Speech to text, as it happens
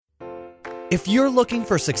If you're looking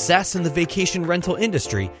for success in the vacation rental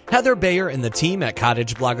industry, Heather Bayer and the team at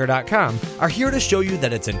cottageblogger.com are here to show you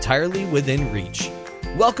that it's entirely within reach.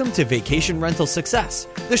 Welcome to Vacation Rental Success,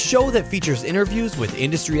 the show that features interviews with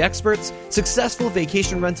industry experts, successful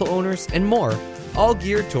vacation rental owners, and more, all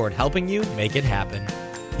geared toward helping you make it happen.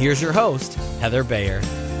 Here's your host, Heather Bayer.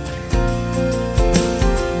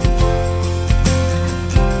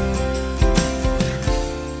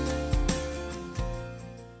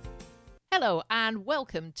 Hello and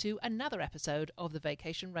welcome to another episode of the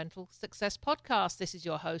Vacation Rental Success Podcast. This is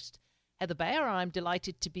your host, Heather Bayer. I'm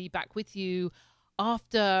delighted to be back with you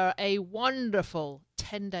after a wonderful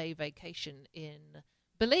 10-day vacation in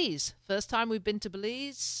Belize. First time we've been to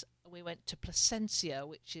Belize, we went to Placencia,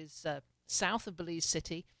 which is south of Belize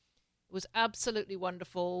City. It was absolutely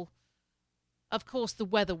wonderful. Of course, the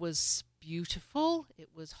weather was beautiful. It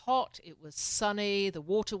was hot. It was sunny. The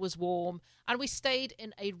water was warm. And we stayed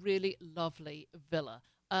in a really lovely villa.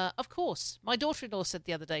 Of course, my daughter-in-law said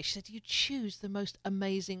the other day, she said, you choose the most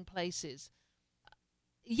amazing places.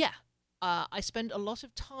 I spend a lot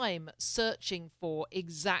of time searching for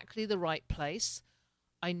exactly the right place.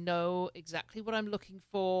 I know exactly what I'm looking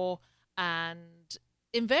for and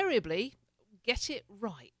invariably get it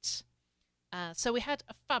right. So we had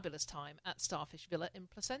a fabulous time at Starfish Villa in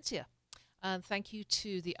Placencia. And thank you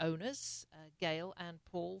to the owners, Gail and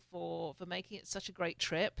Paul, for making it such a great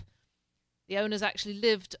trip. The owners actually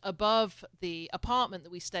lived above the apartment that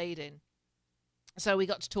we stayed in. So we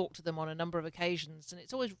got to talk to them on a number of occasions. And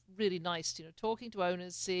it's always really nice, talking to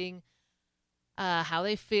owners, seeing how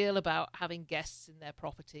they feel about having guests in their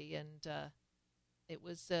property. And it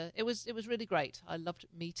was really great. I loved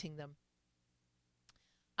meeting them.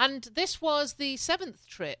 And this was the seventh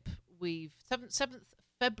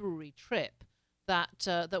February trip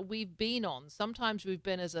that we've been on. Sometimes we've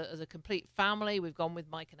been as a complete family. We've gone with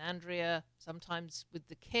Mike and Andrea, sometimes with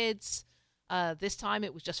the kids. This time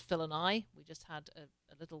it was just Phil and I. We just had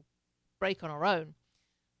a little break on our own.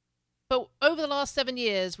 But over the last 7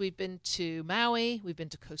 years, we've been to Maui, we've been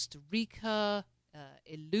to Costa Rica,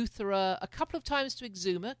 Eleuthera, a couple of times to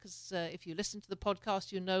Exuma, because if you listen to the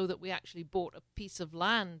podcast, you know that we actually bought a piece of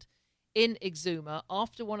land in Exuma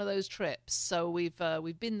after one of those trips. So we've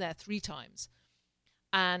been there 3 times,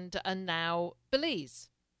 and now Belize.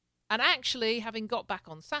 And actually, having got back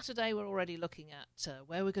on Saturday, we're already looking at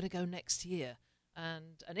where we're going to go next year.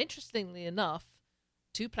 And interestingly enough,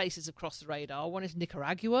 2 places across the radar. One is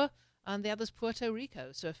Nicaragua, and the other's Puerto Rico.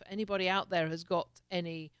 So if anybody out there has got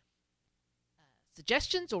any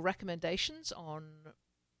suggestions or recommendations on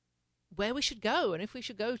where we should go, and if we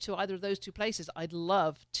should go to either of those 2 places, I'd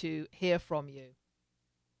love to hear from you.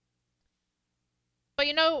 But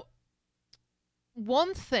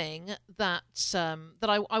one thing that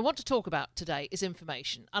I want to talk about today is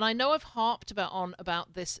information. And I know I've harped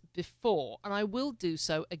about this before, and I will do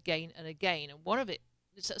so again and again. And one of it,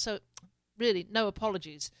 so really no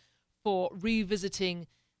apologies for revisiting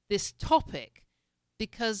this topic,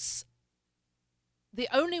 because the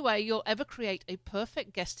only way you'll ever create a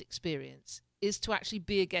perfect guest experience is to actually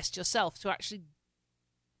be a guest yourself, to actually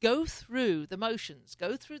go through the motions,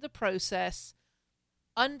 go through the process,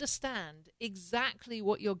 understand exactly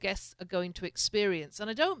what your guests are going to experience. And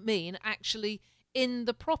I don't mean actually in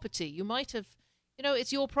the property. You might have,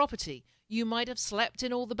 it's your property. You might have slept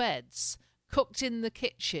in all the beds, cooked in the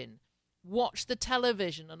kitchen, watched the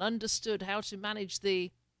television and understood how to manage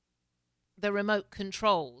the remote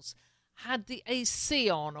controls, had the AC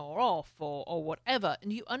on or off or whatever,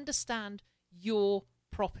 and you understand your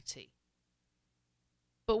property.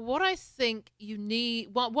 But what I think you need,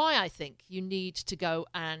 why I think you need to go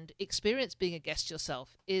and experience being a guest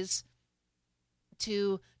yourself is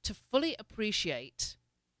to fully appreciate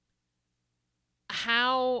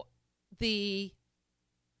how the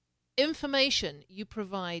information you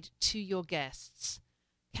provide to your guests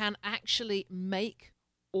can actually make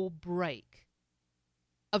or break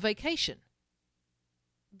a vacation.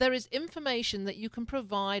 There is information that you can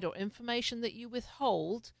provide or information that you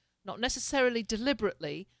withhold, not necessarily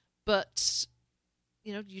deliberately, but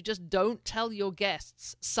you just don't tell your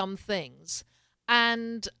guests some things.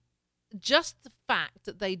 And just the fact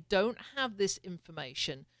that they don't have this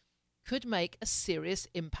information could make a serious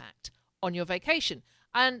impact on your vacation.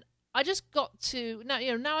 And I just got to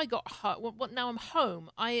now I got home. Now I'm home.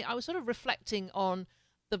 I was sort of reflecting on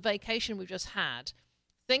the vacation we've just had,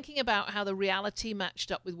 thinking about how the reality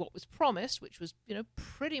matched up with what was promised, which was,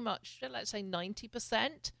 pretty much, let's say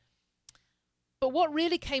 90%. But what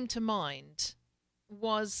really came to mind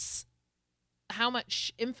was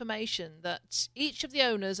information that each of the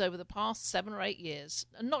owners over the past 7 or 8 years,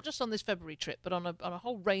 and not just on this February trip, but on a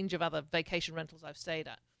whole range of other vacation rentals I've stayed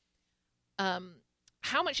at,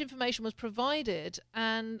 how much information was provided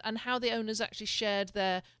and how the owners actually shared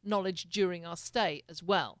their knowledge during our stay as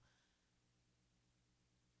well.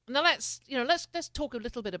 Now let's talk a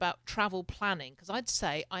little bit about travel planning, because I'd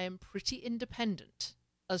say I am pretty independent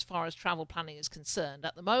as far as travel planning is concerned.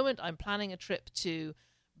 At the moment, I'm planning a trip to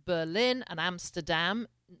Berlin and Amsterdam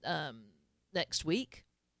next week.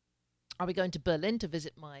 I'll be going to Berlin to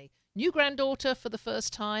visit my new granddaughter for the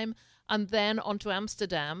first time, and then on to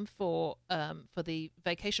Amsterdam for the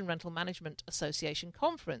Vacation Rental Management Association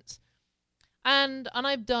conference. And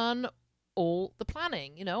I've done all the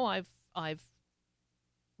planning. You know, I've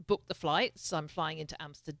booked the flights. I'm flying into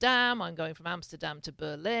Amsterdam. I'm going from Amsterdam to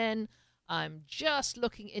Berlin. I'm just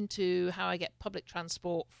looking into how I get public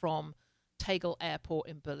transport from Tegel Airport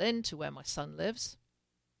in Berlin to where my son lives,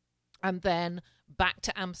 and then back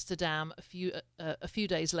to Amsterdam a few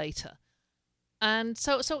days later. And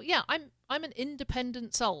so yeah, I'm an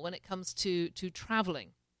independent soul when it comes to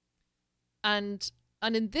traveling. And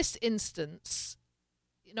in this instance,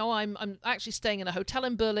 you know, I'm actually staying in a hotel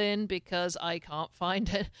in Berlin because I can't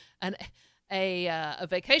find a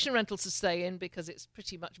vacation rental to stay in because it's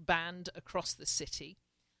pretty much banned across the city.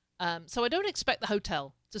 So I don't expect the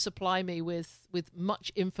hotel to supply me with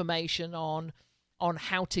much information on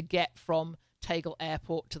how to get from Tegel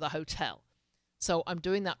Airport to the hotel. So I'm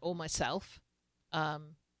doing that all myself.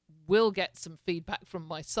 Will get some feedback from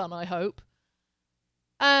my son, I hope.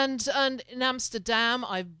 And in Amsterdam,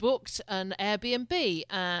 I've booked an Airbnb,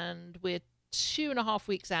 and we're 2.5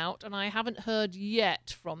 weeks out, and I haven't heard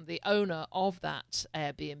yet from the owner of that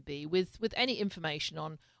Airbnb with any information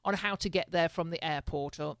on how to get there from the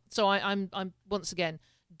airport. So I'm once again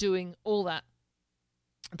doing all that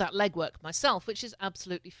legwork myself, which is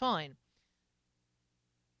absolutely fine.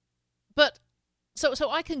 But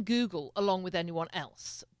so I can Google along with anyone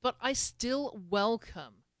else, but I still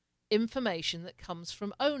welcome information that comes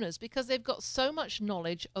from owners because they've got so much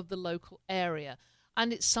knowledge of the local area.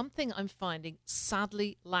 And it's something I'm finding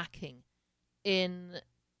sadly lacking in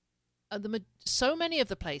so many of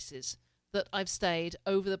the places that I've stayed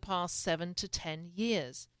over the past 7 to 10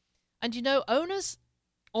 years. And you know, owners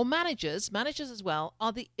or managers as well,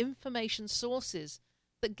 are the information sources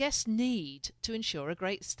that guests need to ensure a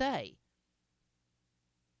great stay.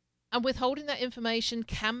 And withholding that information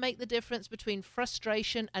can make the difference between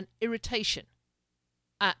frustration and irritation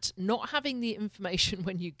at not having the information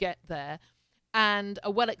when you get there, and a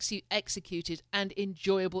well-executed and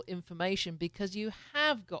enjoyable information because you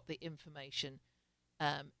have got the information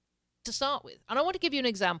to start with. And I want to give you an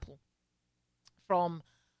example from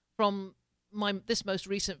this most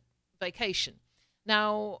recent vacation.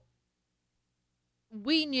 Now,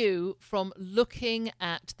 we knew from looking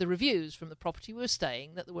at the reviews from the property we were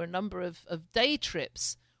staying that there were a number of day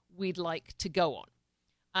trips we'd like to go on.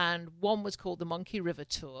 And one was called the Monkey River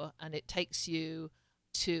Tour, and it takes you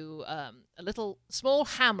to a little small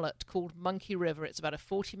hamlet called Monkey River. It's about a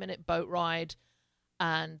 40-minute boat ride,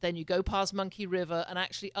 and then you go past Monkey River and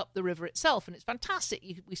actually up the river itself, and it's fantastic.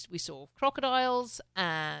 We saw crocodiles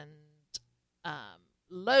and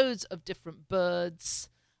loads of different birds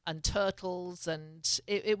and turtles, and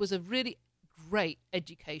it was a really great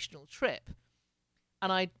educational trip.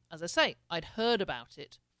 And I'd heard about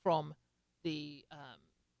it from the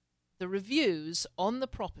reviews on the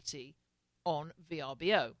property on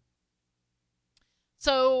VRBO.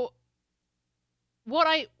 So what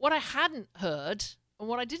I hadn't heard and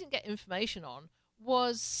what I didn't get information on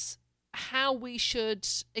was how we should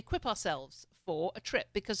equip ourselves for a trip,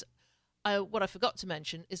 because what I forgot to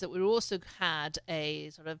mention is that we also had a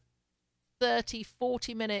sort of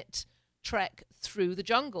 30-40 minute trek through the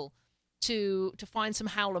jungle to find some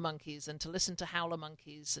howler monkeys and to listen to howler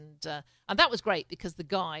monkeys, and that was great because the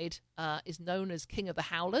guide is known as King of the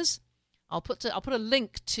Howlers. I'll put a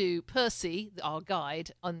link to Percy, our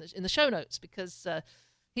guide, in the show notes, because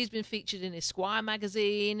he's been featured in Esquire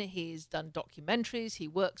magazine. He's done documentaries. He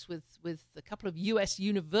works with a couple of U.S.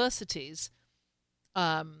 universities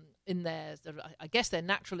in their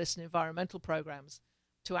naturalist and environmental programs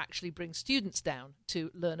to actually bring students down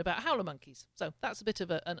to learn about howler monkeys. So that's a bit of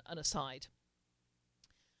an aside.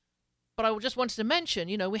 But I just wanted to mention,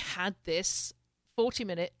 we had this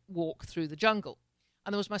 40-minute walk through the jungle.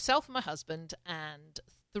 And there was myself and my husband and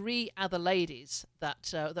 3 other ladies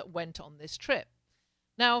that went on this trip.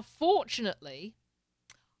 Now, fortunately,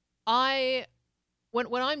 when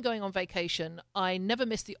I'm going on vacation, I never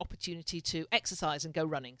miss the opportunity to exercise and go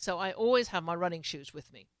running. So I always have my running shoes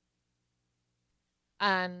with me.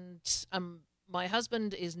 And my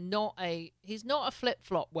husband is not a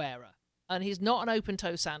flip-flop wearer, and he's not an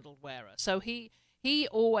open-toe sandal wearer. So he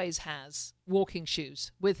always has walking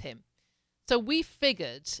shoes with him. So we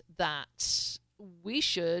figured that we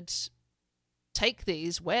should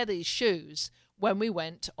wear these shoes when we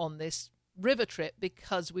went on this river trip,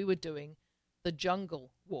 because we were doing the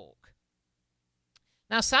jungle walk.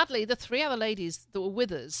 Now, sadly, the 3 other ladies that were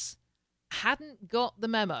with us hadn't got the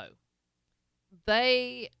memo.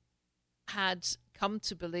 They had come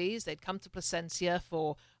to Belize, they'd come to Placencia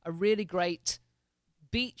for a really great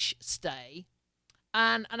beach stay,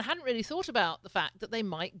 and hadn't really thought about the fact that they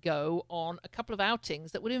might go on a couple of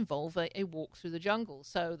outings that would involve a walk through the jungle.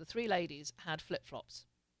 So the 3 ladies had flip-flops.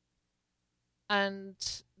 And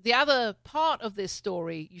the other part of this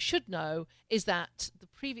story you should know is that the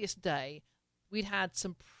previous day we'd had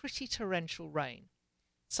some pretty torrential rain.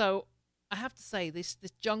 So I have to say, this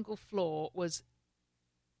jungle floor was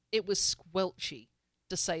squelchy,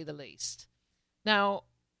 to say the least. Now,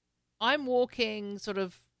 I'm walking sort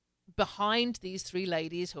of behind these 3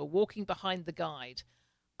 ladies who are walking behind the guide,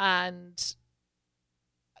 and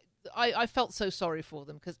I felt so sorry for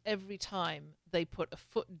them, because every time they put a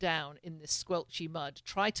foot down in this squelchy mud,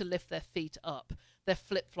 try to lift their feet up, their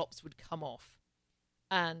flip-flops would come off,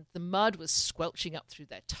 and the mud was squelching up through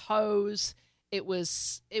their toes. It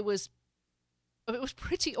was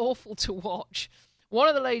pretty awful to watch. One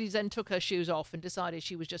of the ladies then took her shoes off and decided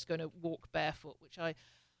she was just going to walk barefoot, which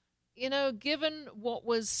given what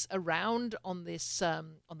was around on this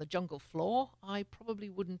on the jungle floor, I probably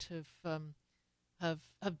wouldn't have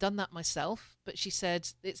done that myself. But she said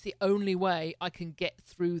it's the only way I can get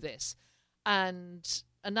through this. And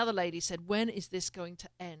another lady said, "When is this going to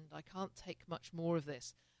end? I can't take much more of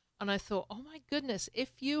this." And I thought, oh my goodness,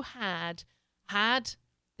 if you'd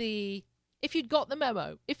got the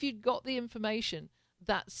memo, if you'd got the information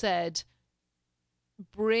that said,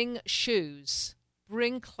 bring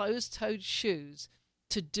closed-toed shoes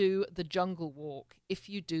to do the jungle walk if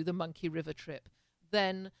you do the Monkey River trip,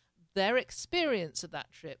 then their experience of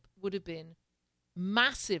that trip would have been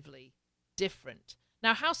massively different.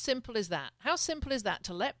 Now, how simple is that? How simple is that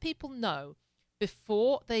to let people know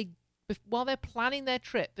while they're planning their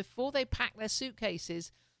trip, before they pack their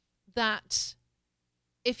suitcases, that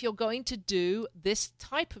if you're going to do this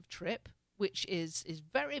type of trip, which is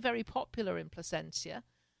very, very popular in Placencia,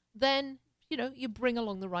 then, you bring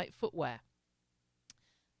along the right footwear.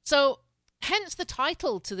 So, hence the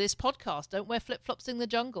title to this podcast, Don't Wear Flip-Flops in the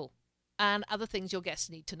Jungle, and other things your guests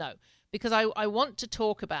need to know. Because I want to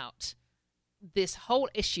talk about this whole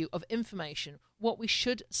issue of information, what we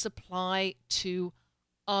should supply to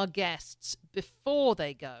our guests before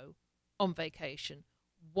they go on vacation,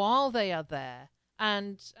 while they are there,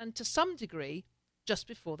 and to some degree, just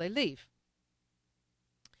before they leave.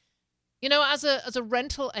 As a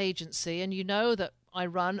rental agency, and that I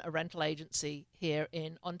run a rental agency here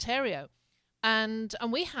in Ontario, and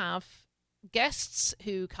we have guests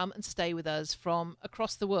who come and stay with us from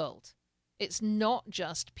across the world. It's not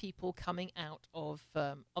just people coming out of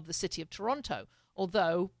the city of Toronto,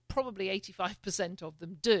 although probably 85% of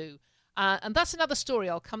them do. And that's another story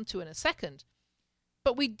I'll come to in a second.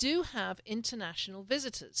 But we do have international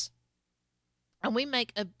visitors. And we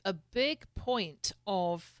make a big point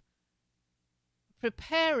of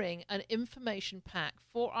preparing an information pack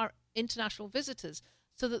for our international visitors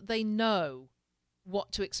so that they know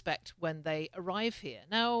what to expect when they arrive here.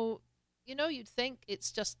 Now, you'd think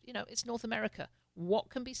it's just, it's North America. What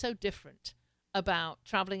can be so different about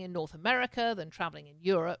traveling in North America than traveling in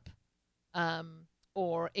Europe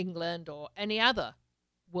or England or any other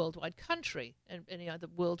worldwide country, and any other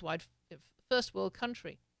worldwide first world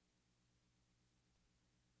country,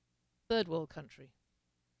 third world country,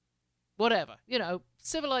 whatever,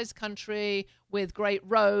 civilized country with great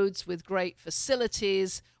roads, with great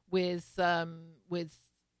facilities, with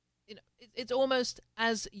it's almost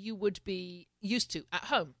as you would be used to at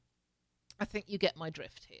home. I think you get my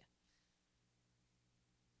drift here.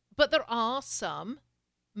 But there are some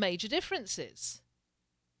major differences.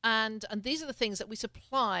 And these are the things that we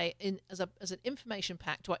supply as an information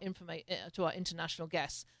pack to our international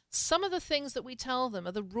guests. Some of the things that we tell them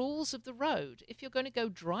are the rules of the road. If you're going to go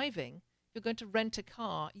driving, if you're going to rent a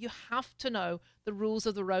car, you have to know the rules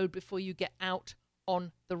of the road before you get out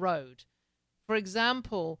on the road. For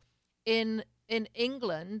example, in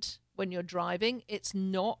England, when you're driving, it's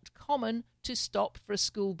not common to stop for a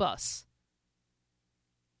school bus.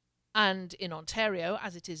 And in Ontario,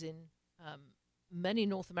 as it is in many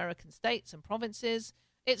North American states and provinces,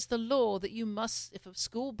 it's the law that you must, if a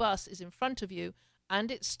school bus is in front of you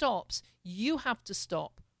and it stops, you have to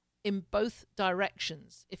stop in both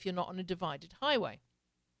directions if you're not on a divided highway.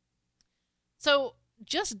 So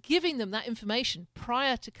just giving them that information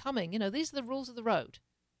prior to coming, these are the rules of the road.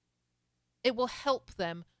 It will help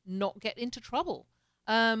them not get into trouble.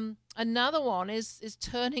 Another one is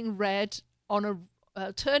turning right on a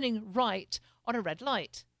red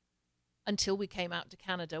light. Until we came out to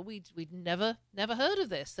Canada, we'd never heard of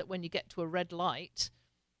this, that when you get to a red light,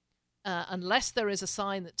 unless there is a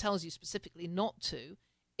sign that tells you specifically not to,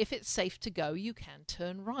 if it's safe to go, you can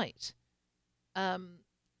turn right.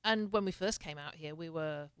 And when we first came out here,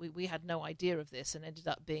 we had no idea of this and ended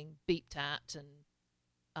up being beeped at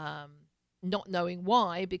and not knowing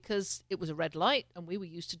why, because it was a red light and we were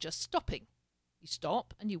used to just stopping. You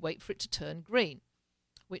stop and you wait for it to turn green,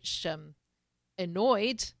 which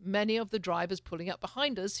annoyed many of the drivers pulling up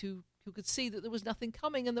behind us who could see that there was nothing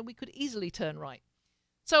coming and that we could easily turn right.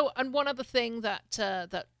 So, and one other thing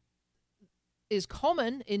that is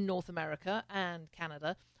common in North America and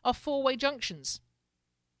Canada are four-way junctions.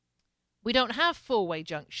 We don't have four-way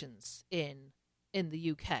junctions in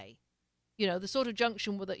the UK. The sort of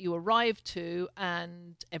junction that you arrive to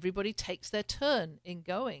and everybody takes their turn in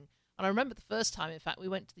going. And I remember the first time, in fact, we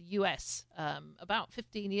went to the US about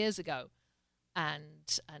 15 years ago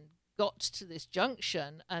and got to this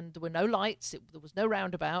junction, and there were no lights, there was no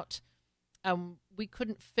roundabout, and we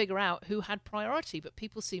couldn't figure out who had priority, but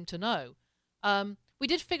people seemed to know. We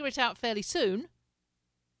did figure it out fairly soon,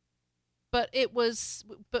 but it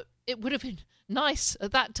would have been nice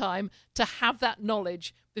at that time to have that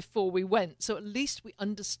knowledge before we went, so at least we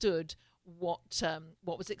understood what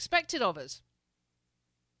was expected of us.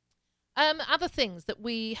 Other things that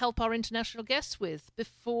we help our international guests with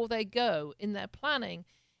before they go in their planning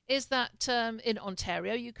is that in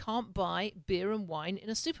Ontario you can't buy beer and wine in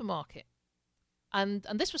a supermarket, and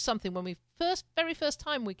this was something when we very first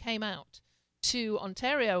time we came out to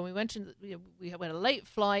Ontario. We went we had a late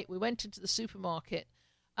flight. We went into the supermarket,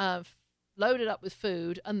 loaded up with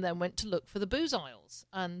food, and then went to look for the booze aisles,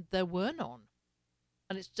 and there were none.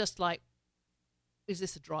 And it's just like, is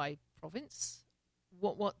this a dry province?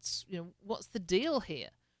 What's the deal here?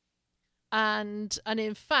 And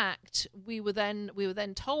in fact, we were then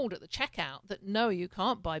told at the checkout that no, you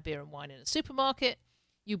can't buy beer and wine in a supermarket.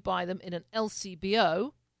 You buy them in an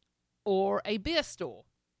LCBO or a beer store.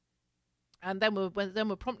 And then we're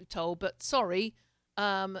promptly told, but sorry,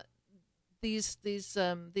 these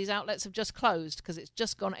outlets have just closed because it's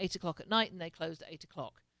just gone 8 o'clock at night, and they closed at 8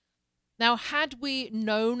 o'clock. Now, had we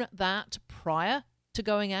known that prior to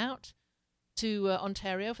going out to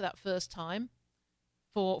Ontario for that first time,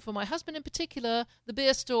 for my husband in particular, the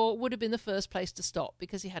beer store would have been the first place to stop,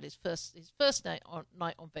 because he had his first night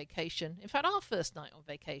on vacation. In fact, our first night on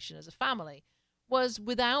vacation as a family was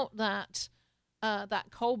without that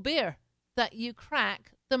cold beer that you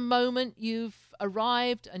crack the moment you've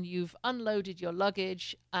arrived and you've unloaded your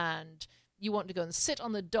luggage and you want to go and sit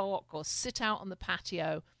on the dock or sit out on the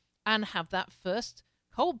patio and have that first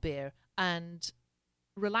cold beer and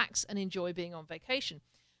relax and enjoy being on vacation.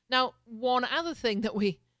 Now, one other thing that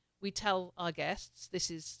we tell our guests, this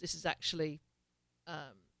is actually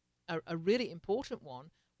a really important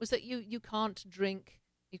one, was that you can't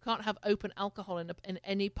have open alcohol in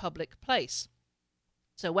any public place.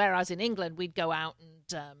 So whereas in England we'd go out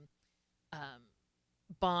and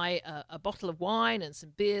buy a bottle of wine and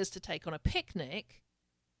some beers to take on a picnic,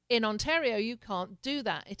 in Ontario you can't do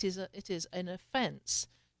that. It is an offence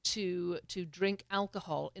to drink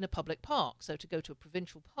alcohol in a public park. So to go to a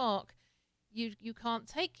provincial park, you can't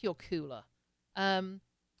take your cooler. And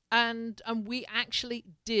we actually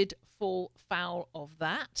did fall foul of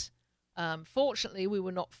that. Fortunately, we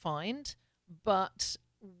were not fined, but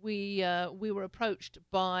we were approached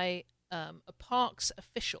by a parks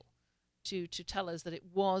official to tell us that it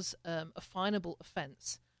was a finable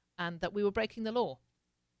offence and that we were breaking the law.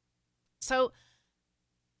 So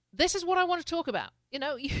this is what I want to talk about.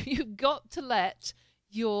 You've got to let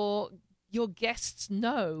your guests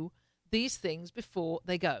know these things before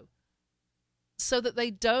they go, so that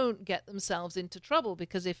they don't get themselves into trouble.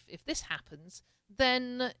 Because if this happens,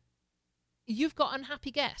 then you've got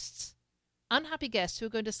unhappy guests who are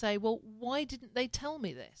going to say, well, why didn't they tell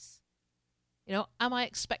me this? Am I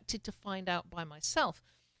expected to find out by myself?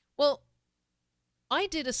 Well, I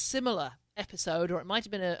did a similar episode, or it might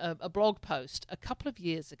have been a blog post a couple of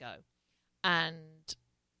years ago, and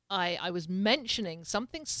I was mentioning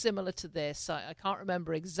something similar to this. I can't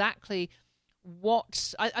remember exactly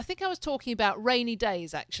what. I think I was talking about rainy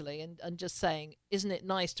days, actually, and just saying, isn't it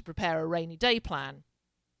nice to prepare a rainy day plan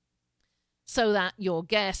so that your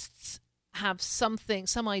guests have some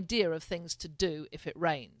idea of things to do if it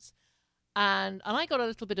rains? And I got a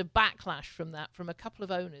little bit of backlash from that from a couple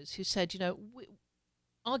of owners who said,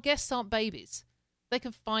 our guests aren't babies. They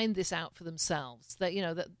can find this out for themselves.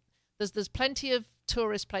 That there's plenty of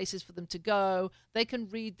tourist places for them to go. They can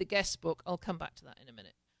read the guest book. I'll come back to that in a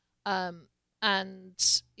minute. And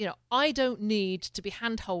I don't need to be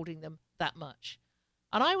hand-holding them that much.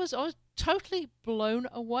 And I was totally blown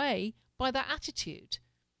away by that attitude.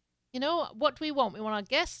 What do we want? We want our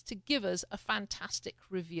guests to give us a fantastic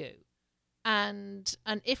review. And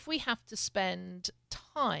if we have to spend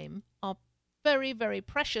time, our very, very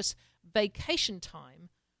precious vacation time,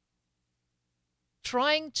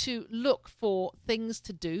 trying to look for things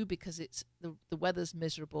to do because the weather's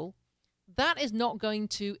miserable, that is not going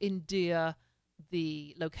to endear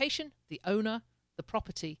the location, the owner, the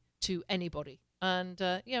property to anybody. And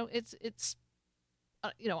it's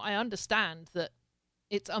I understand that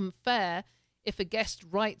it's unfair if a guest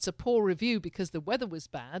writes a poor review because the weather was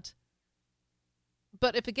bad.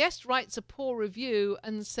 But if a guest writes a poor review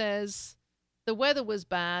and says the weather was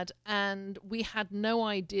bad and we had no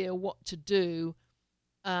idea what to do,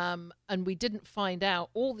 and we didn't find out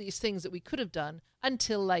all these things that we could have done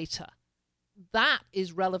until later, that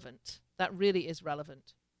is relevant. That really is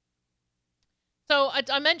relevant. So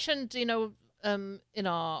I mentioned, in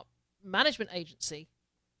our management agency,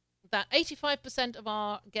 that 85% of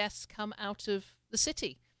our guests come out of the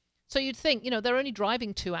city. So you'd think, they're only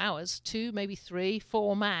driving 2 hours, 2, maybe 3,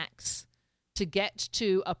 4 max, to get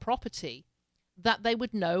to a property, that they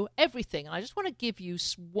would know everything. And I just want to give you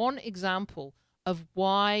one example of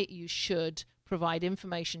why you should provide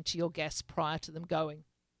information to your guests prior to them going.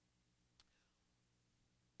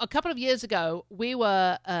 A couple of years ago, we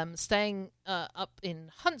were staying up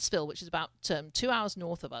in Huntsville, which is about 2 hours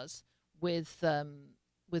north of us, with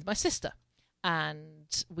my sister.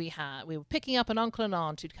 And we were picking up an uncle and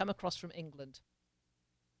aunt who'd come across from England.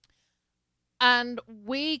 And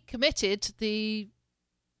we committed I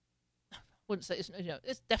wouldn't say,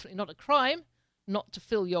 it's definitely not a crime not to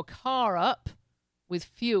fill your car up with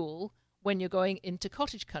fuel when you're going into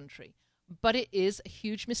cottage country. But it is a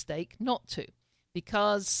huge mistake not to.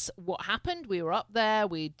 Because what happened, we were up there,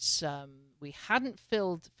 we hadn't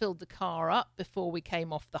filled the car up before we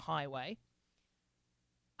came off the highway.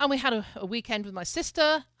 And we had a weekend with my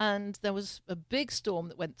sister, and there was a big storm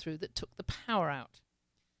that went through that took the power out.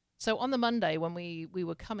 So on the Monday, when we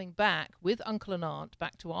were coming back with uncle and aunt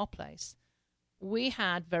back to our place, we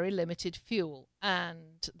had very limited fuel,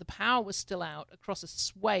 and the power was still out across a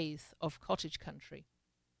swathe of cottage country.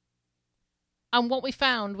 And what we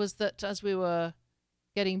found was that as we were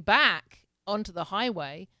getting back onto the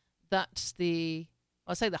highway, the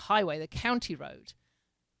county road,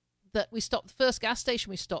 that we stopped, the first gas station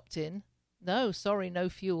we stopped in, no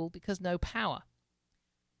fuel because no power.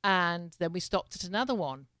 And then we stopped at another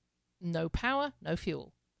one, no power, no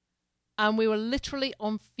fuel. And we were literally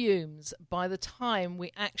on fumes by the time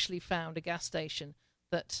we actually found a gas station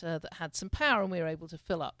that had some power and we were able to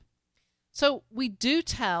fill up. So we do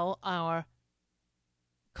tell our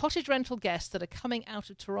cottage rental guests that are coming out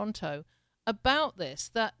of Toronto about this,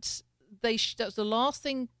 that's the last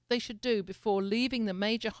thing they should do before leaving the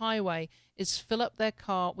major highway is fill up their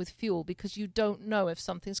car with fuel, because you don't know if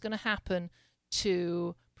something's going to happen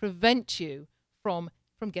to prevent you from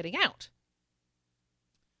getting out.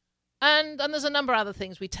 And there's a number of other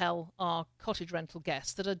things we tell our cottage rental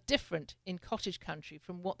guests that are different in cottage country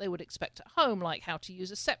from what they would expect at home, like how to use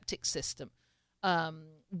a septic system,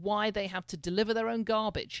 why they have to deliver their own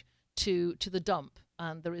garbage to the dump,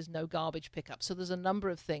 and there is no garbage pickup. So there's a number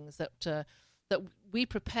of things that we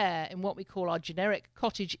prepare in what we call our generic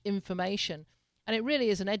cottage information, and it really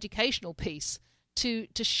is an educational piece to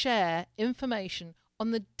share information on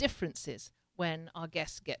the differences when our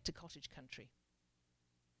guests get to cottage country.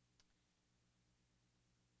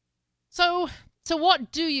 So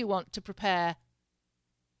what do you want to prepare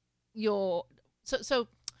your... So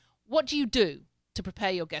what do you do to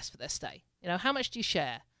prepare your guests for their stay? How much do you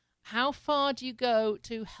share? How far do you go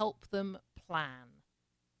to help them plan?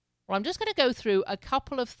 Well, I'm just going to go through a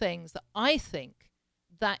couple of things that I think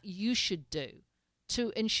that you should do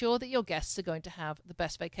to ensure that your guests are going to have the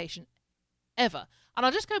best vacation ever. And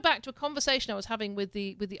I'll just go back to a conversation I was having with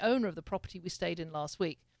the owner of the property we stayed in last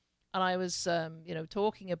week. And I was,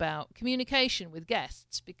 talking about communication with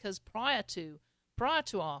guests, because prior to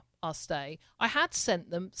our stay, I had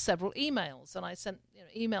sent them several emails, and I sent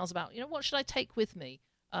emails about, what should I take with me?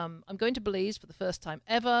 I'm going to Belize for the first time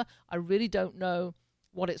ever. I really don't know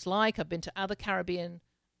what it's like. I've been to other Caribbean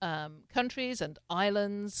countries and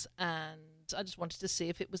islands, and I just wanted to see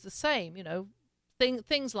if it was the same.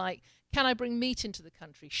 Things like, can I bring meat into the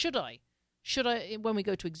country? Should I? when we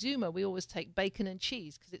go to Exuma, we always take bacon and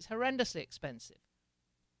cheese because it's horrendously expensive.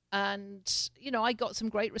 And, I got some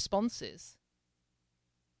great responses.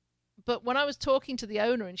 But when I was talking to the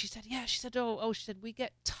owner and she said, we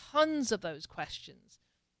get tons of those questions.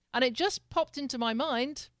 And it just popped into my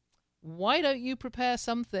mind, why don't you prepare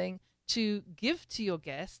something to give to your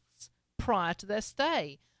guests prior to their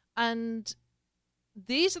stay? And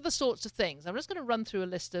these are the sorts of things. I'm just going to run through a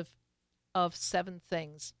list of 7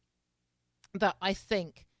 things that I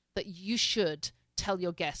think that you should tell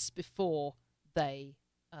your guests before they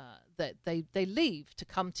leave to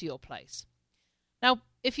come to your place. Now,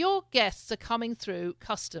 if your guests are coming through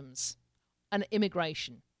customs and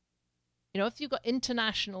immigration, if you've got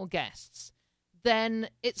international guests, then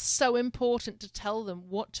it's so important to tell them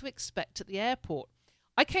what to expect at the airport.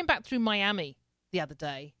 I came back through Miami the other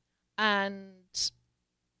day, and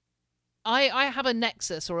I have a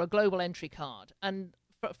Nexus or a global entry card, and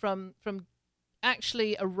from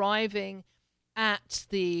actually arriving at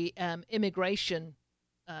the immigration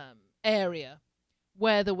area,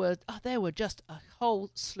 where there were just a whole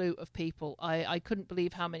slew of people. I couldn't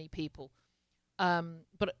believe how many people.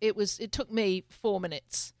 But it took me 4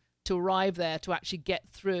 minutes to arrive there to actually get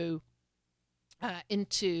through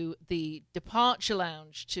into the departure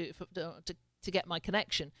lounge to get my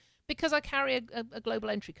connection, because I carry a global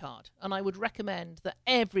entry card, and I would recommend that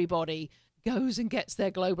everybody goes and gets their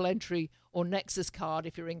global entry or Nexus card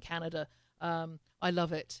if you're in Canada. I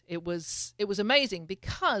love it. It was amazing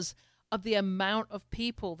because of the amount of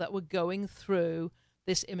people that were going through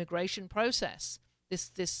this immigration process,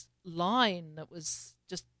 this line that was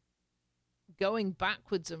just going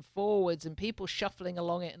backwards and forwards, and people shuffling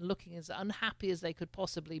along it and looking as unhappy as they could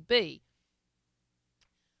possibly be.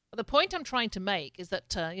 But the point I'm trying to make is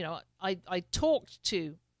that I talked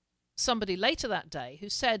to somebody later that day who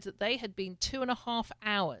said that they had been 2.5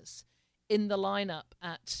 hours in the lineup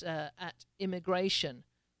at immigration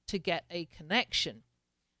to get a connection.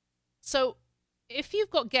 So if you've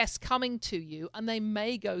got guests coming to you and they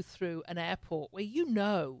may go through an airport where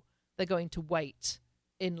they're going to wait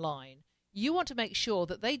in line, you want to make sure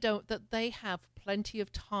that they have plenty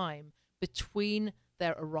of time between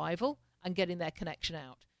their arrival and getting their connection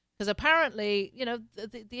out. Because apparently,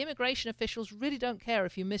 the immigration officials really don't care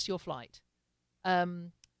if you miss your flight.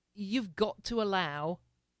 You've got to allow.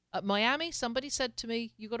 At Miami, somebody said to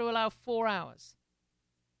me, you've got to allow 4 hours.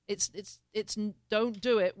 It's don't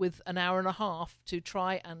do it with an hour and a half to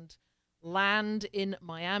try and land in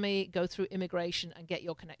Miami, go through immigration and get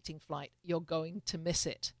your connecting flight. You're going to miss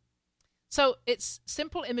it. So it's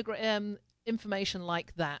simple information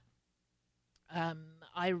like that.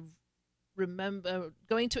 I remember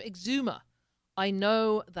going to Exuma. I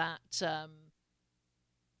know that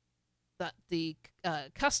that the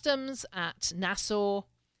customs at Nassau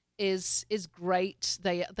is great.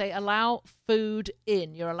 They allow food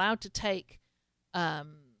in. You're allowed to take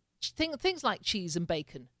things like cheese and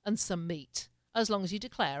bacon and some meat, as long as you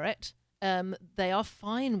declare it. They are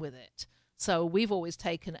fine with it. So we've always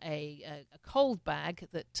taken a cold bag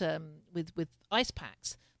that with ice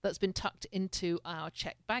packs that's been tucked into our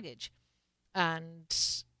checked baggage. And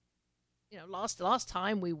last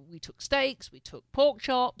time we took steaks, we took pork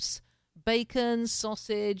chops, bacon,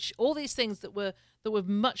 sausage, all these things that were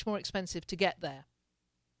much more expensive to get there,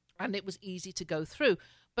 and it was easy to go through.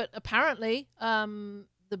 But apparently, the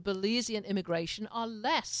Belizean immigration are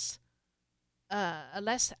less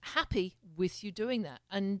happy with you doing that,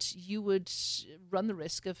 and you would run the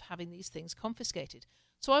risk of having these things confiscated.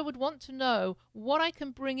 So I would want to know what I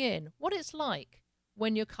can bring in, what it's like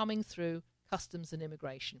when you're coming through customs and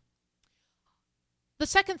immigration. The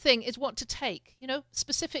second thing is what to take,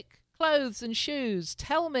 specific clothes and shoes.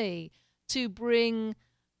 Tell me to bring,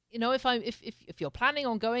 if you're planning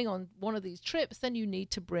on going on one of these trips, then you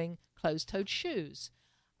need to bring closed-toed shoes.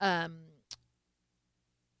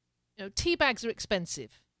 Tea bags are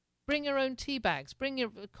expensive. Bring your own tea bags. Bring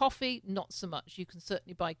your coffee, not so much. You can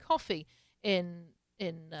certainly buy coffee in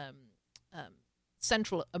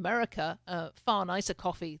Central America, far nicer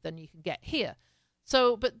coffee than you can get here.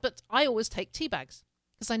 So, but I always take tea bags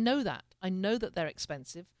because I know that they're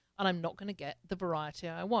expensive, and I'm not going to get the variety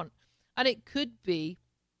I want. And it could be,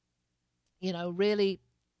 really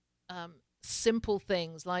simple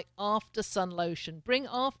things like after sun lotion. Bring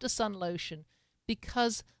after sun lotion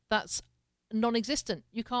because that's non-existent.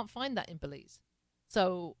 You can't find that in Belize.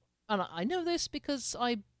 So, and I know this because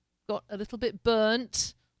I got a little bit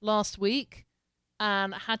burnt last week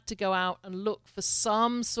and had to go out and look for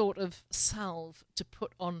some sort of salve to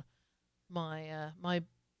put on my my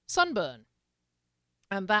sunburn.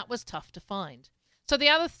 And that was tough to find.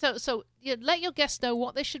 So let your guests know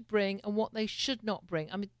what they should bring and what they should not bring.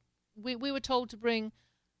 I mean, we were told to bring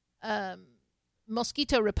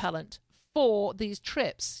mosquito repellent for these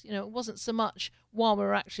trips. It wasn't so much while we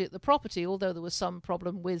were actually at the property, although there was some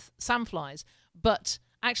problem with sandflies, but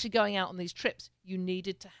actually going out on these trips, you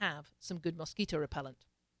needed to have some good mosquito repellent.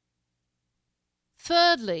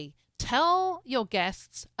 Thirdly, tell your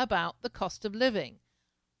guests about the cost of living.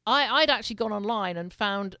 I'd actually gone online and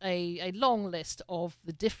found a long list of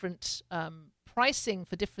the different pricing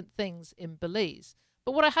for different things in Belize.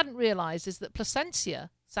 But what I hadn't realized is that Placencia,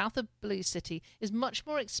 south of Belize City, is much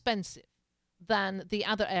more expensive than the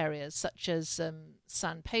other areas, such as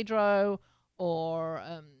San Pedro or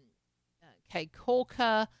Cape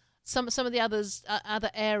Corca, some of the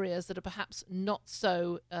other areas that are perhaps not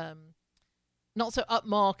so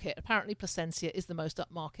upmarket. Apparently, Placencia is the most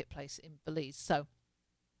upmarket place in Belize. So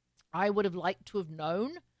I would have liked to have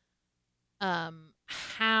known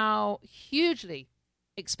how hugely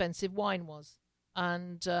expensive wine was.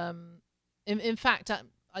 And in fact,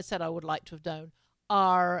 I said I would like to have known.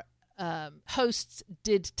 Our hosts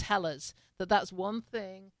did tell us that that's one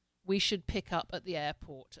thing we should pick up at the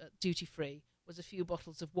airport at duty free, was a few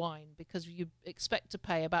bottles of wine, because you expect to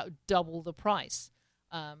pay about double the price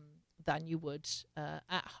than you would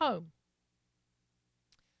at home.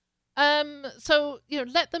 So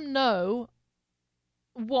let them know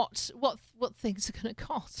what things are going to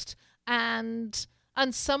cost, and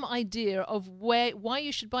some idea of why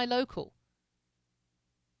you should buy local.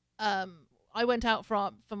 I went out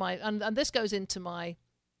for my and this goes into my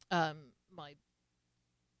my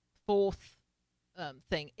fourth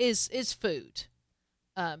thing is food,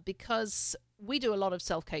 because we do a lot of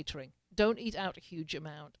self-catering. Don't eat out a huge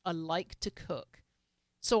amount. I like to cook,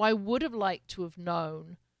 so I would have liked to have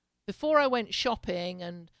known before I went shopping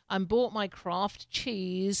and bought my Kraft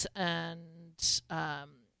cheese and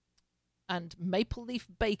maple leaf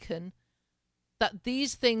bacon, that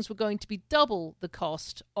these things were going to be double the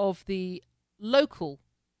cost of the local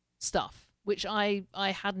stuff, which I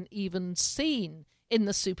hadn't even seen in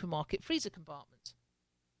the supermarket freezer compartment.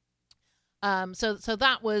 So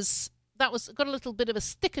that was got a little bit of a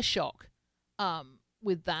sticker shock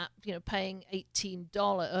with that, paying $18,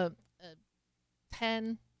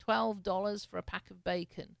 $10, $12 for a pack of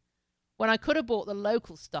bacon, when I could have bought the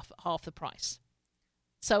local stuff at half the price.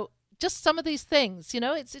 So just some of these things,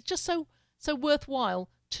 it's just so worthwhile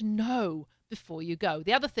to know before you go.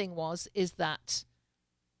 The other thing is that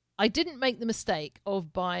I didn't make the mistake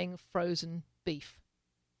of buying frozen beef.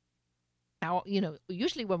 Now,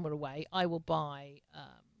 usually when we're away, I will buy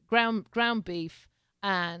ground beef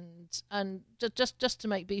and just to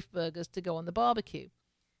make beef burgers to go on the barbecue.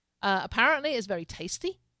 Apparently, it's very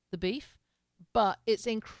tasty, the beef, but it's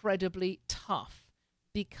incredibly tough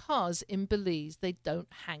because in Belize they don't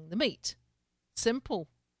hang the meat. Simple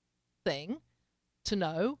thing to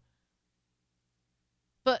know.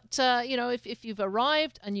 But, if you've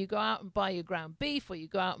arrived and you go out and buy your ground beef, or you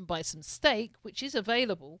go out and buy some steak, which is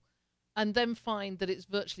available, and then find that it's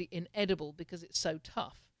virtually inedible because it's so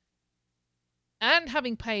tough, and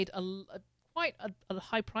having paid quite a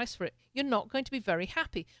high price for it, you're not going to be very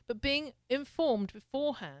happy. But being informed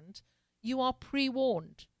beforehand, you are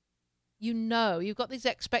pre-warned. You've got these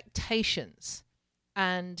expectations,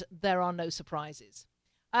 and there are no surprises.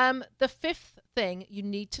 The fifth thing you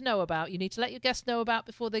need to let your guests know about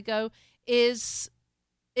before they go, is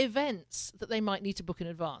events that they might need to book in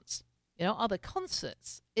advance. Are there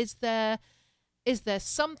concerts? Is there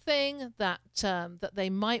something that they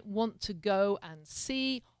might want to go and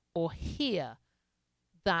see or hear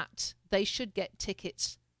that they should get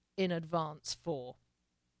tickets in advance for?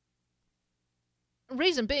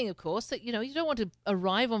 Reason being, of course, that you don't want to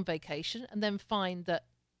arrive on vacation and then find that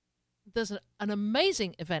there's an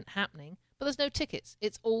amazing event happening, but there's no tickets.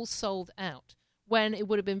 It's all sold out, when it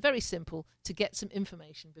would have been very simple to get some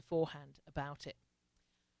information beforehand about it.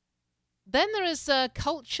 Then there is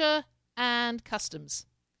culture and customs.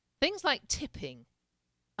 Things like tipping,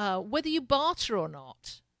 whether you barter or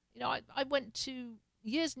not. I went to,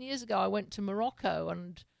 years and years ago, I went to Morocco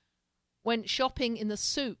and went shopping in the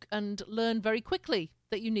souk and learned very quickly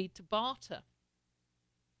that you need to barter.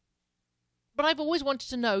 But I've always wanted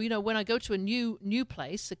to know, when I go to a new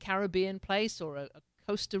place, a Caribbean place or a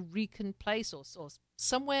Costa Rican place or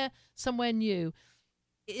somewhere new,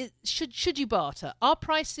 should you barter? Our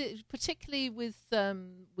prices, particularly with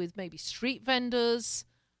maybe street vendors,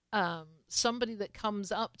 somebody that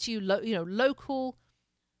comes up to you,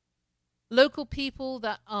 local people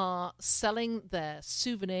that are selling their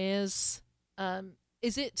souvenirs,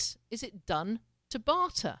 is it done to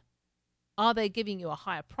barter? Are they giving you a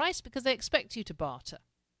higher price because they expect you to barter?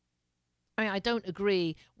 I mean, I don't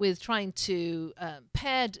agree with trying to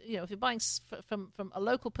pair, if you're buying from a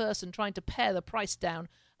local person, trying to pare the price down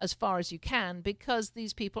as far as you can, because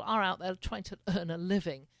these people are out there trying to earn a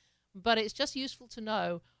living. But it's just useful to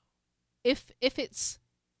know if it's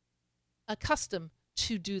a custom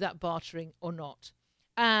to do that bartering or not.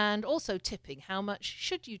 And also tipping. How much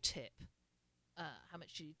should you tip? How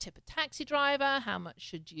much should you tip a taxi driver? How much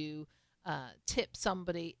should you tip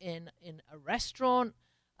somebody in a restaurant?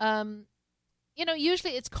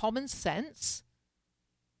 Usually it's common sense,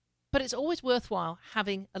 but it's always worthwhile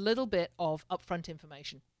having a little bit of upfront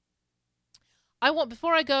information.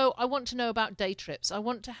 Before I go, I want to know about day trips. I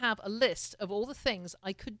want to have a list of all the things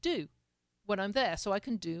I could do when I'm there so I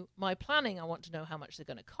can do my planning. I want to know how much they're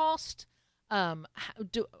going to cost.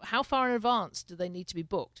 How far in advance do they need to be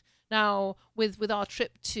booked? Now, with our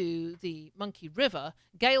trip to the Monkey River,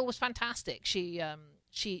 Gail was fantastic. She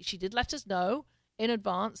did let us know in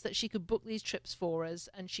advance that she could book these trips for us,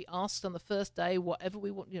 and she asked on the first day whatever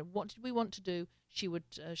we want. What did we want to do? She would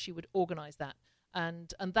organise that,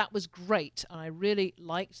 and that was great. And I really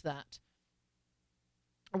liked that.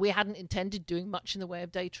 We hadn't intended doing much in the way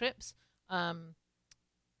of day trips,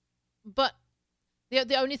 but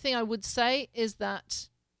the only thing I would say is that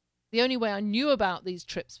the only way I knew about these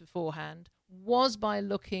trips beforehand was by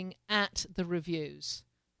looking at the reviews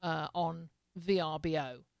on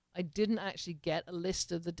VRBO. I didn't actually get a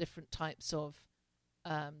list of the different types of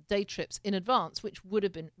day trips in advance, which would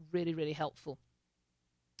have been really, really helpful.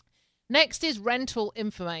 Next is rental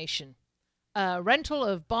information. Rental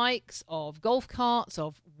of bikes, of golf carts,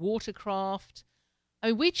 of watercraft. I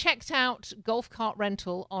mean, we checked out golf cart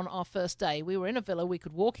rental on our first day. We were in a villa. We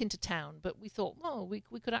could walk into town, but we thought,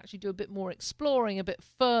 we could actually do a bit more exploring, a bit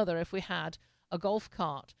further if we had a golf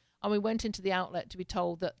cart. And we went into the outlet to be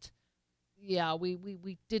told that,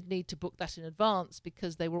 we did need to book that in advance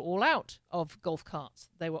because they were all out of golf carts.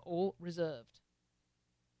 They were all reserved.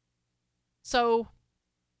 So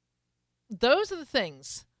those are the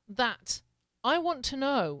things that I want to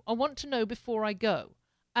know. I want to know before I go.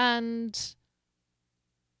 And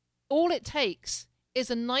all it takes is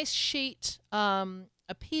a nice sheet,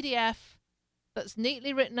 a PDF that's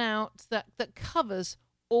neatly written out that covers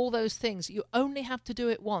all those things. You only have to do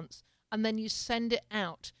it once, and then you send it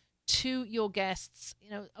out to your guests,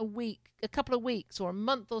 a couple of weeks or a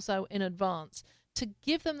month or so in advance to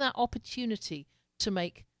give them that opportunity to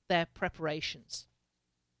make their preparations.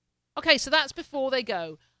 Okay, so that's before they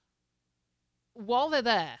go. While they're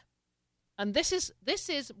there, and this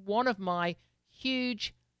is one of my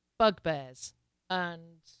huge bugbears,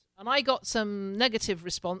 and I got some negative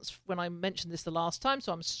response when I mentioned this the last time,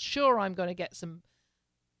 so I'm sure I'm going to get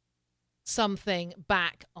something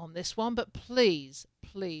back on this one, but please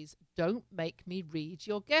don't make me read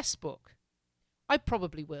your guest book. I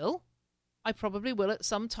probably will at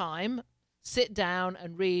some time sit down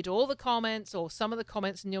and read all the comments or some of the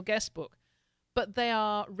comments in your guest book, but they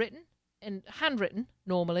are written and handwritten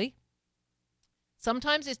normally.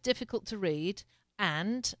 Sometimes it's difficult to read,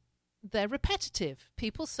 and they're repetitive.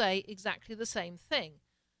 People say exactly the same thing.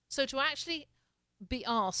 So to actually be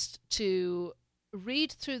asked to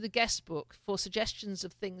read through the guest book for suggestions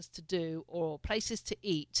of things to do or places to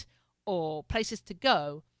eat or places to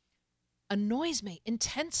go annoys me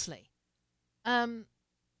intensely.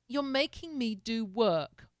 You're making me do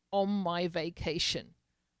work on my vacation.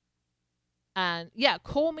 And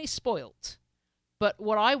call me spoilt. But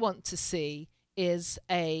what I want to see is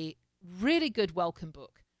a really good welcome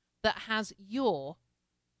book that has your,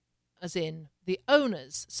 as in the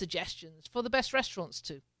owner's, suggestions for the best restaurants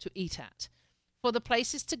to eat at, for the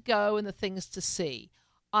places to go and the things to see.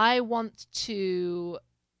 I want to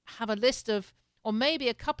have a list of, or maybe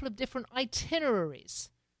a couple of different itineraries,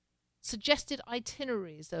 suggested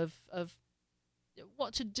itineraries of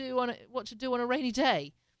what to do on a rainy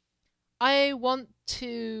day. I want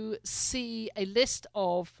to see a list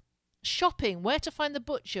of shopping, where to find the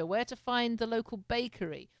butcher, where to find the local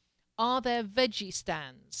bakery. Are there veggie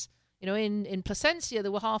stands? In Placencia,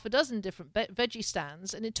 there were half a dozen different veggie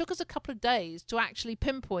stands, and it took us a couple of days to actually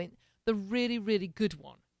pinpoint the really, really good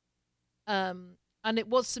one. And it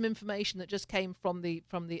was some information that just came from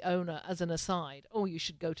the owner as an aside. Oh, you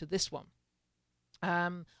should go to this one.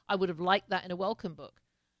 I would have liked that in a welcome book.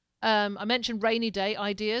 I mentioned rainy day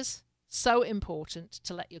ideas. So important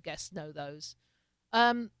to let your guests know those.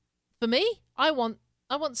 For me, I want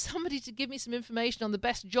somebody to give me some information on the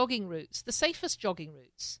best jogging routes, the safest jogging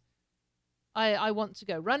routes. I want to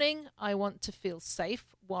go running. I want to feel safe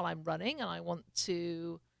while I'm running, and I want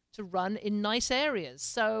to run in nice areas.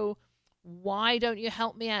 So why don't you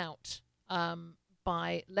help me out?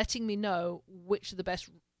 by letting me know which are the best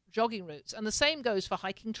jogging routes. And the same goes for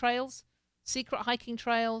hiking trails, secret hiking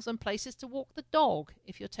trails, and places to walk the dog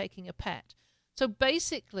if you're taking a pet. So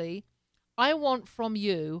basically, I want from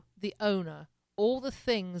you, the owner, all the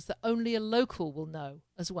things that only a local will know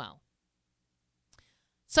as well.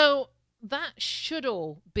 So that should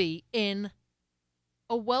all be in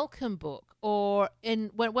a welcome book, or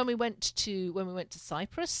in when we went to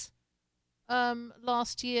Cyprus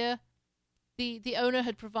last year. The owner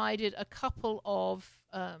had provided a couple of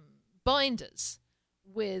binders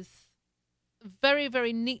with very,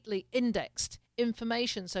 very neatly indexed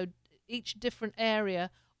information. So each different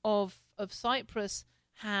area of Cyprus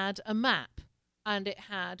had a map, and it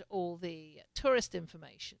had all the tourist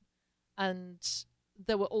information. And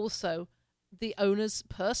there were also the owner's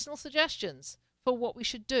personal suggestions for what we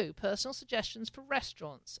should do, personal suggestions for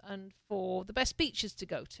restaurants and for the best beaches to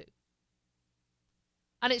go to.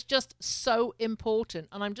 And it's just so important.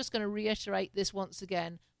 And I'm just going to reiterate this once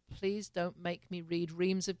again. Please don't make me read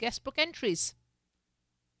reams of guest book entries.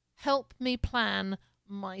 Help me plan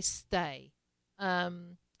my stay.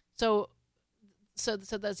 So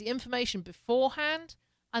there's the information beforehand,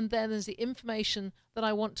 and then there's the information that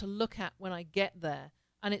I want to look at when I get there.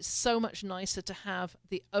 And it's so much nicer to have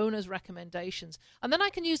the owner's recommendations. And then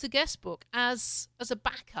I can use the guest book as a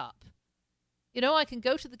backup. You know, I can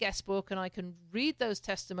go to the guest book and I can read those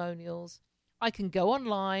testimonials. I can go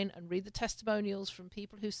online and read the testimonials from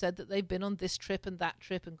people who said that they've been on this trip and that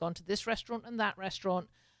trip and gone to this restaurant and that restaurant.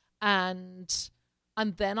 And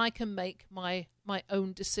then I can make my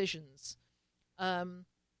own decisions. But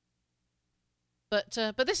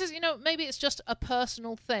this is, maybe it's just a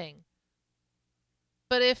personal thing.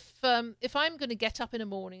 But if I'm going to get up in the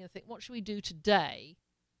morning and think, what should we do today?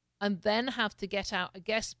 And then have to get out a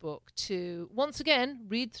guest book to, once again,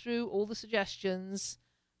 read through all the suggestions,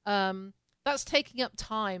 that's taking up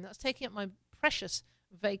time. That's taking up my precious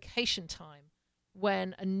vacation time,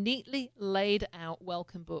 when a neatly laid out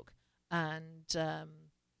welcome book and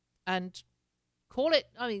call it,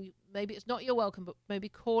 maybe it's not your welcome book, maybe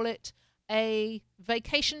call it a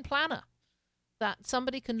vacation planner that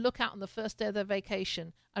somebody can look at on the first day of their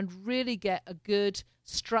vacation and really get a good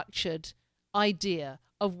structured idea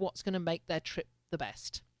of what's going to make their trip the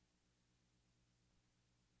best.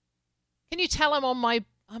 Can you tell I'm on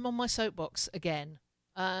my soapbox again?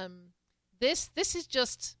 This is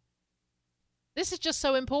just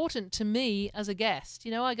so important to me as a guest.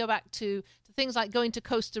 I go back to things like going to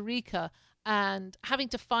Costa Rica and having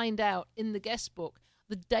to find out in the guest book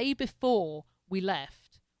the day before we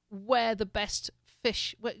left where the best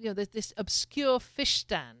fish, this obscure fish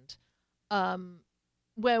stand,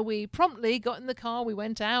 where we promptly got in the car, we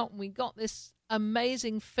went out and we got this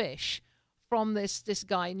amazing fish from this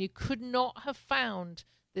guy, and you could not have found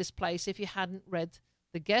this place if you hadn't read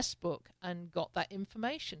the guest book and got that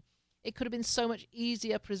information. It could have been so much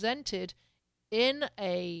easier presented in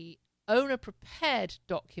a owner prepared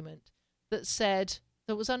document that said,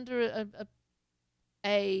 that was under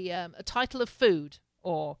a title of food,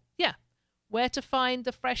 or where to find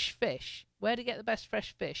the fresh fish, where to get the best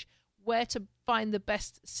fresh fish, where to find the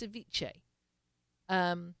best ceviche.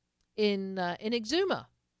 In Exuma,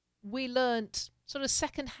 we learnt sort of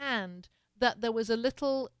secondhand that there was a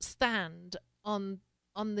little stand on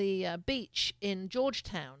the beach in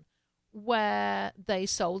Georgetown where they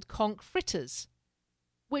sold conch fritters,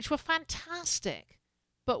 which were fantastic,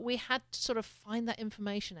 but we had to sort of find that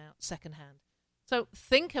information out secondhand. So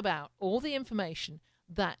think about all the information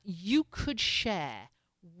that you could share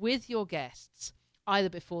with your guests, either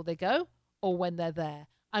before they go or when they're there.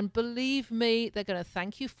 And believe me, they're going to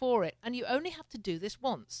thank you for it. And you only have to do this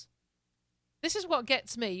once. This is what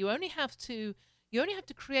gets me. You only have to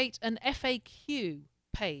create an FAQ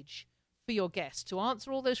page for your guests to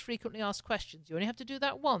answer all those frequently asked questions. You only have to do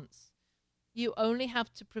that once. You only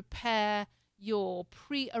have to prepare your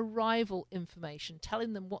pre-arrival information,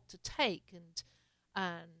 telling them what to take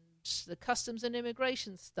and the customs and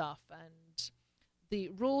immigration stuff and the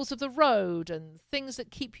rules of the road and things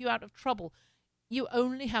that keep you out of trouble. You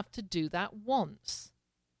only have to do that once.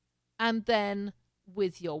 And then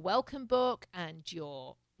with your welcome book and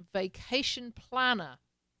your vacation planner,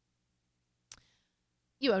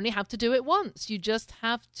 you only have to do it once. You just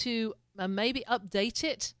have to maybe update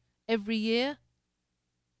it every year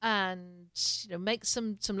and make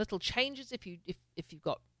some little changes if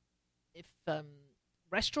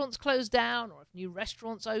restaurants close down or if new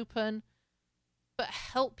restaurants open. But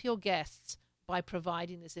help your guests by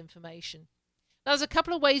providing this information. Now, there's a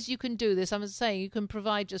couple of ways you can do this. I'm saying you can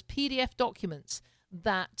provide just PDF documents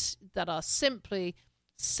that are simply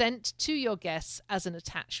sent to your guests as an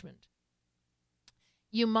attachment.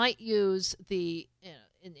 You might use in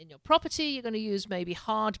your property, you're going to use maybe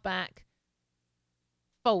hardback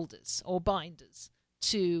folders or binders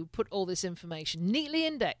to put all this information neatly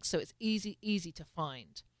indexed so it's easy to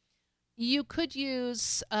find. You could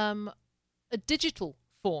use a digital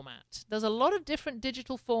format. There's a lot of different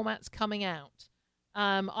digital formats coming out.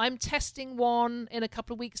 I'm testing one in a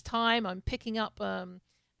couple of weeks' time. I'm picking up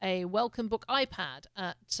a Welcome Book iPad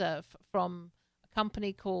from a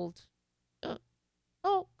company called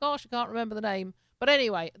oh gosh, I can't remember the name. But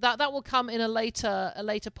anyway, that will come in a later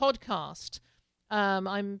podcast.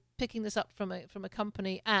 I'm picking this up from a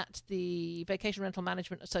company at the Vacation Rental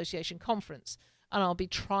Management Association conference, and I'll be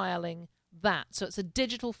trialing that. So it's a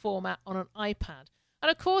digital format on an iPad. And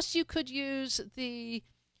of course, you could use the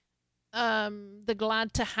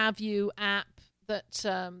Glad to Have You app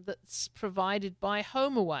that's provided by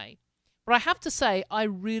HomeAway. But I have to say,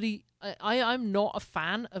 I'm not a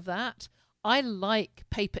fan of that. I like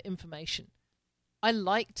paper information. I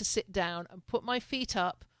like to sit down and put my feet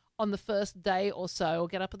up on the first day or so, or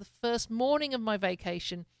get up at the first morning of my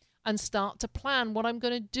vacation and start to plan what I'm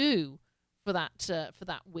going to do for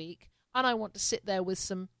that week. And I want to sit there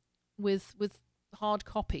with hard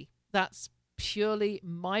copy. That's purely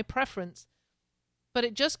my preference. But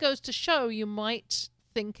it just goes to show you might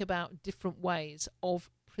think about different ways of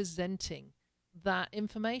presenting that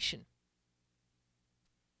information.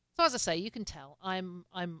 So as I say, you can tell I'm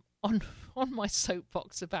on my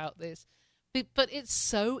soapbox about this, but it's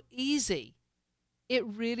so easy. It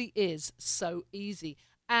really is so easy,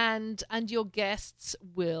 and your guests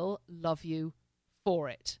will love you for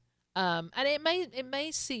it. And it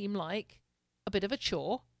may seem like a bit of a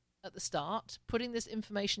chore at the start putting this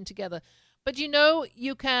information together, but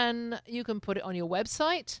you can put it on your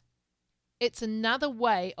website. It's another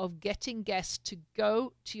way of getting guests to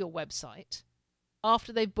go to your website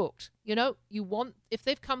after they've booked. If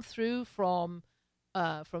they've come through from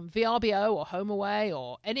VRBO or HomeAway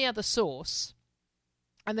or any other source,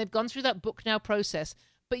 and they've gone through that book now process,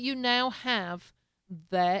 but you now have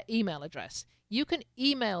their email address. You can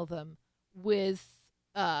email them with,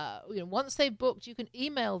 once they've booked, you can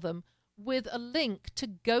email them with a link to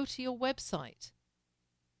go to your website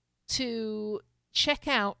to check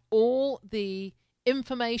out all the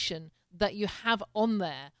information that you have on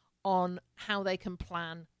there on how they can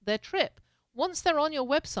plan their trip. Once they're on your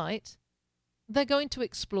website, they're going to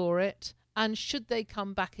explore it, and should they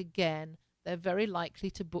come back again, they're very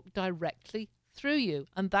likely to book directly through you.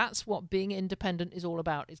 And that's what being independent is all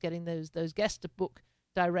about, is getting those guests to book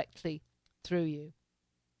directly through you.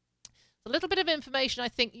 A little bit of information I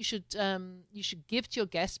think you should give to your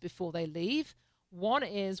guests before they leave. One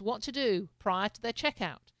is what to do prior to their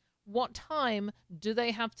checkout. What time do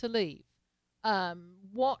they have to leave?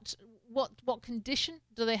 What condition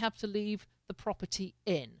do they have to leave the property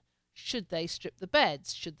in? Should they strip the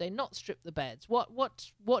beds? Should they not strip the beds? What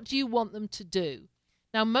do you want them to do?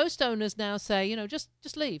 Now, most owners now say,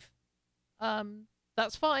 just leave.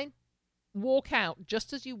 That's fine. Walk out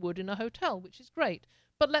just as you would in a hotel, which is great.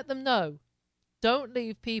 But let them know. Don't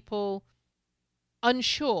leave people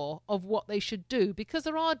unsure of what they should do, because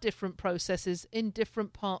there are different processes in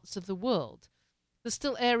different parts of the world. There's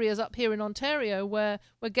still areas up here in Ontario where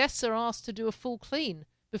guests are asked to do a full clean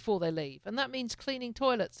before they leave. And that means cleaning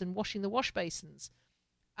toilets and washing the wash basins.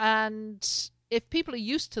 And if people are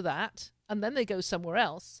used to that and then they go somewhere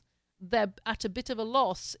else, they're at a bit of a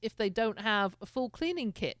loss if they don't have a full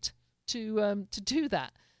cleaning kit to do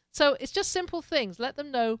that. So it's just simple things. Let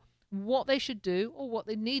them know what they should do or what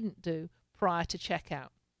they needn't do prior to checkout.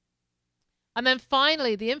 And then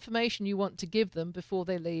finally, the information you want to give them before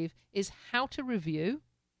they leave is how to review.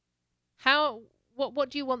 What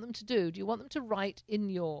do you want them to do? Do you want them to write in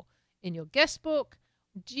your guest book?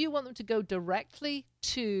 Do you want them to go directly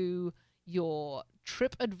to your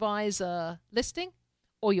TripAdvisor listing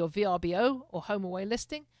or your VRBO or HomeAway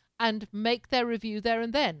listing and make their review there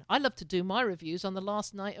and then? I love to do my reviews on the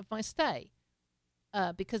last night of my stay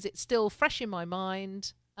because it's still fresh in my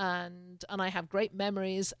mind. And I have great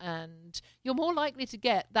memories, and you're more likely to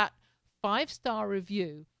get that 5-star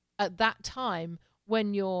review at that time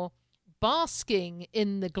when you're basking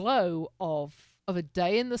in the glow of a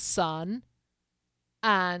day in the sun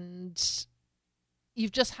and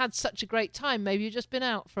you've just had such a great time. Maybe you've just been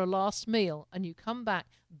out for a last meal and you come back.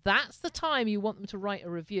 That's the time you want them to write a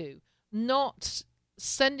review, not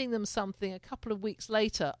sending them something a couple of weeks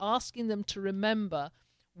later, asking them to remember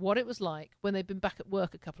what it was like when they've been back at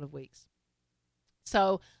work a couple of weeks.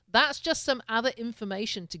 So that's just some other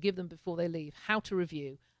information to give them before they leave, how to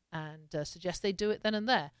review, and suggest they do it then and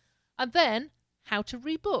there. And then how to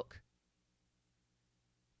rebook.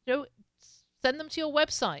 Send them to your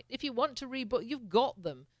website. If you want to rebook, you've got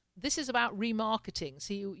them. This is about remarketing.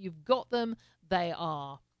 So you've got them. They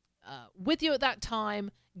are with you at that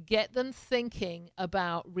time. Get them thinking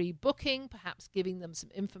about rebooking, perhaps giving them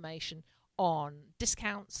some information on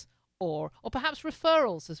discounts or perhaps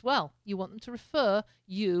referrals as well. You want them to refer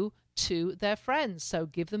you to their friends. So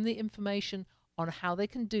give them the information on how they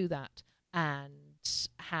can do that and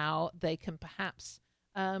how they can perhaps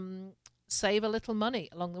save a little money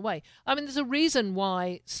along the way. I mean, there's a reason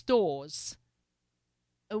why stores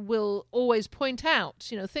will always point out,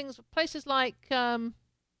 things, places like, I'm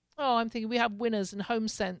thinking we have Winners and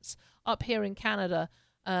HomeSense up here in Canada.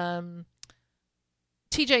 TJ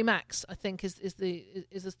Maxx, I think, is the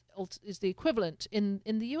equivalent in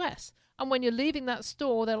the US. And when you're leaving that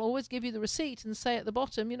store, they'll always give you the receipt and say at the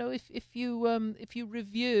bottom, if you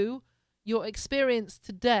review your experience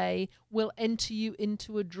today, we'll enter you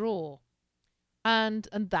into a draw. And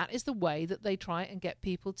that is the way that they try and get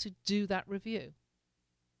people to do that review.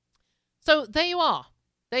 So there you are.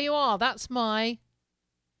 That's my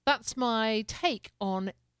take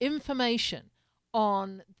on information,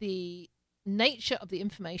 on the nature of the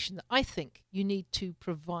information that I think you need to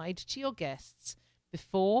provide to your guests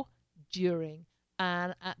before, during,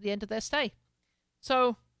 and at the end of their stay.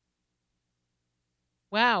 So,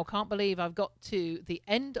 wow, can't believe I've got to the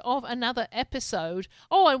end of another episode.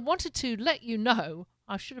 Oh, I wanted to let you know,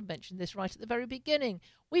 I should have mentioned this right at the very beginning.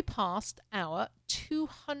 We passed our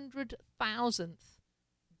 200,000th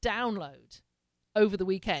download over the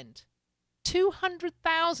weekend.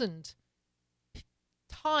 200,000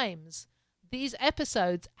 times these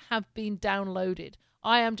episodes have been downloaded.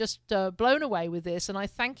 I am just blown away with this, and I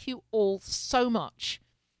thank you all so much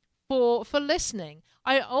for listening.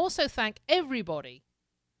 I also thank everybody,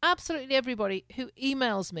 absolutely everybody, who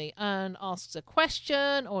emails me and asks a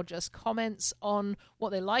question or just comments on what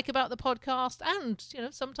they like about the podcast and,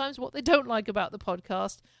 sometimes what they don't like about the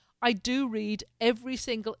podcast. I do read every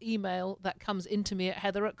single email that comes into me at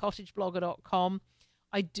heather@cottageblogger.com.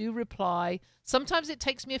 I do reply. Sometimes it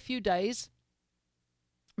takes me a few days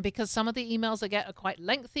because some of the emails I get are quite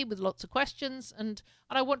lengthy with lots of questions, and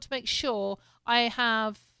I want to make sure I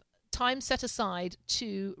have time set aside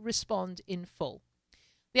to respond in full.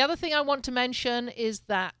 The other thing I want to mention is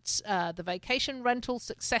that the Vacation Rental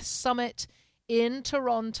Success Summit in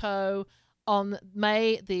Toronto on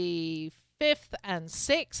May the 5th and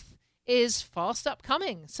 6th is fast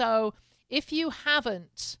upcoming. So if you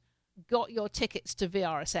haven't got your tickets to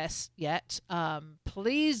VRSS yet,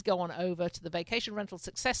 please go on over to the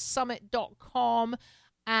vacationrentalsuccesssummit.com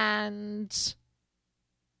and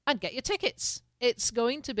get your tickets. It's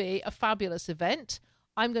going to be a fabulous event.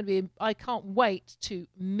 I can't wait to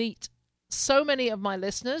meet so many of my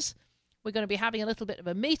listeners. We're going to be having a little bit of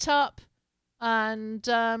a meetup, and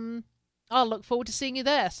I'll look forward to seeing you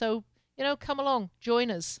there. So, come along,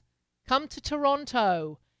 join us. Come to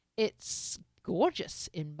Toronto. It's gorgeous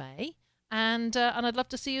in May, and I'd love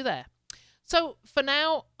to see you there. So for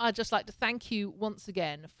now, I'd just like to thank you once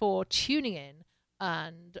again for tuning in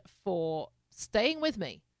and for staying with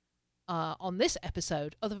me on this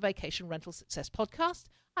episode of the Vacation Rental Success Podcast,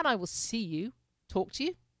 and I will talk to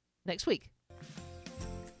you next week.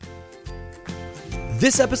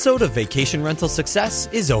 This episode of Vacation Rental Success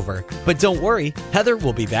is over, but don't worry, Heather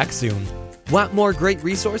will be back soon. Want more great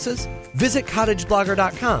resources? Visit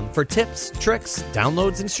cottageblogger.com for tips, tricks,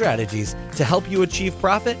 downloads, and strategies to help you achieve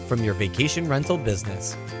profit from your vacation rental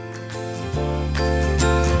business.